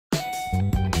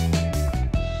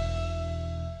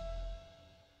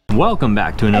Welcome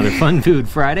back to another Fun Food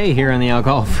Friday here on the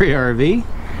Alcohol Free RV.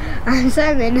 I'm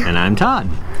Simon. And I'm Todd.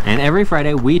 And every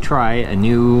Friday we try a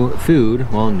new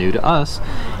food, well, new to us.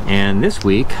 And this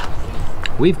week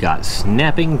we've got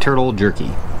Snapping Turtle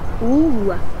Jerky.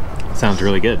 Ooh. Sounds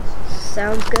really good.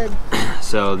 Sounds good.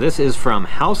 So this is from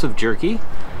House of Jerky.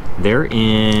 They're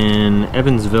in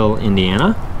Evansville,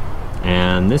 Indiana.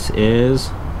 And this is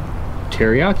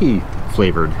teriyaki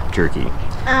flavored jerky.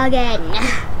 Again.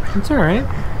 It's alright.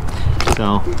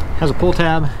 So, has a pull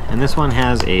tab, and this one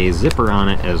has a zipper on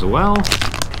it as well.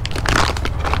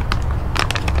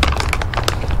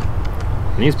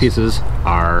 And these pieces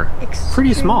are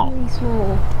pretty small.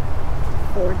 Small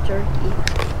for jerky.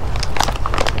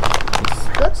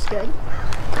 Looks good.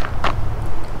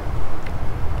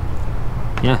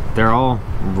 Yeah, they're all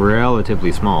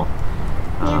relatively small.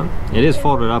 It is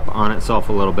folded up on itself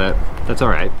a little bit. That's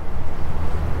alright.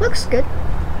 Looks good.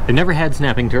 I've never had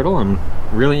snapping turtle. I'm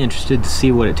really interested to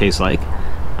see what it tastes like.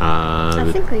 I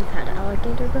think we've had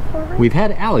alligator before, right? We've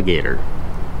had alligator.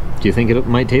 Do you think it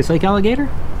might taste like alligator?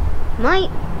 Might.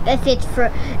 Yeah, it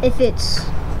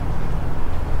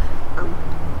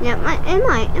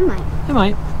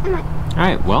might.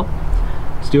 Alright, well,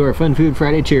 let's do our Fun Food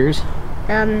Friday cheers.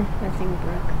 Nothing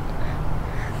broke.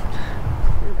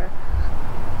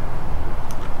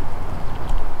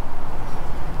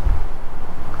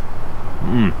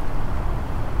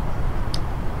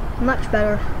 Much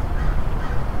better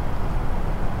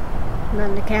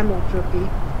than the camel jerky.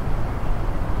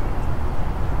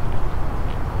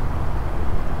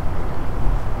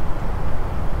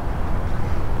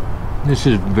 This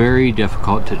is very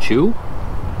difficult to chew.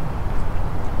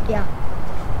 Yeah.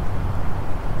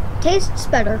 Tastes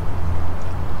better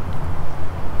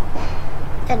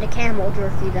than the camel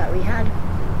jerky that we had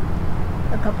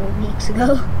a couple of weeks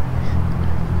ago.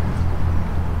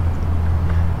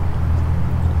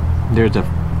 There's a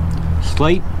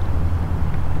slight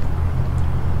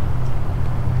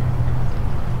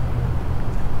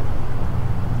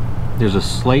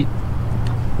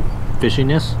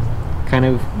fishiness kind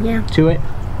of to it.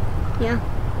 Yeah.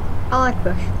 I like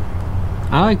fish.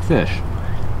 I like fish.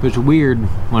 It's weird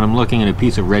when I'm looking at a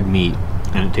piece of red meat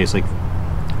and it tastes like,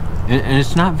 and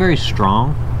it's not very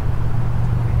strong.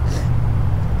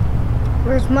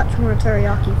 There's much more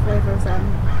teriyaki flavor than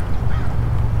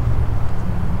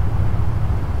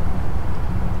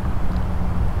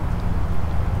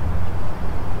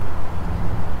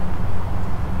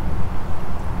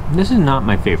this is not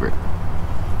my favorite.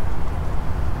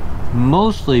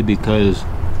 Mostly because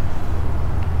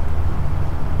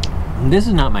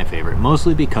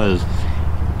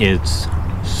it's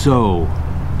so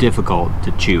difficult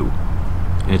to chew.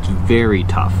 It's very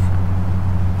tough.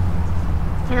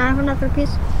 Can I have another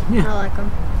piece? Yeah. I like them.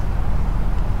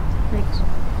 Thanks.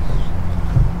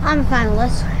 I'm a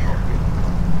finalist.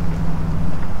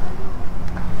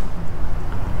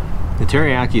 The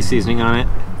teriyaki seasoning on it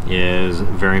is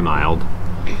very mild.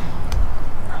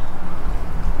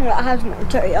 It has more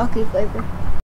teriyaki flavor.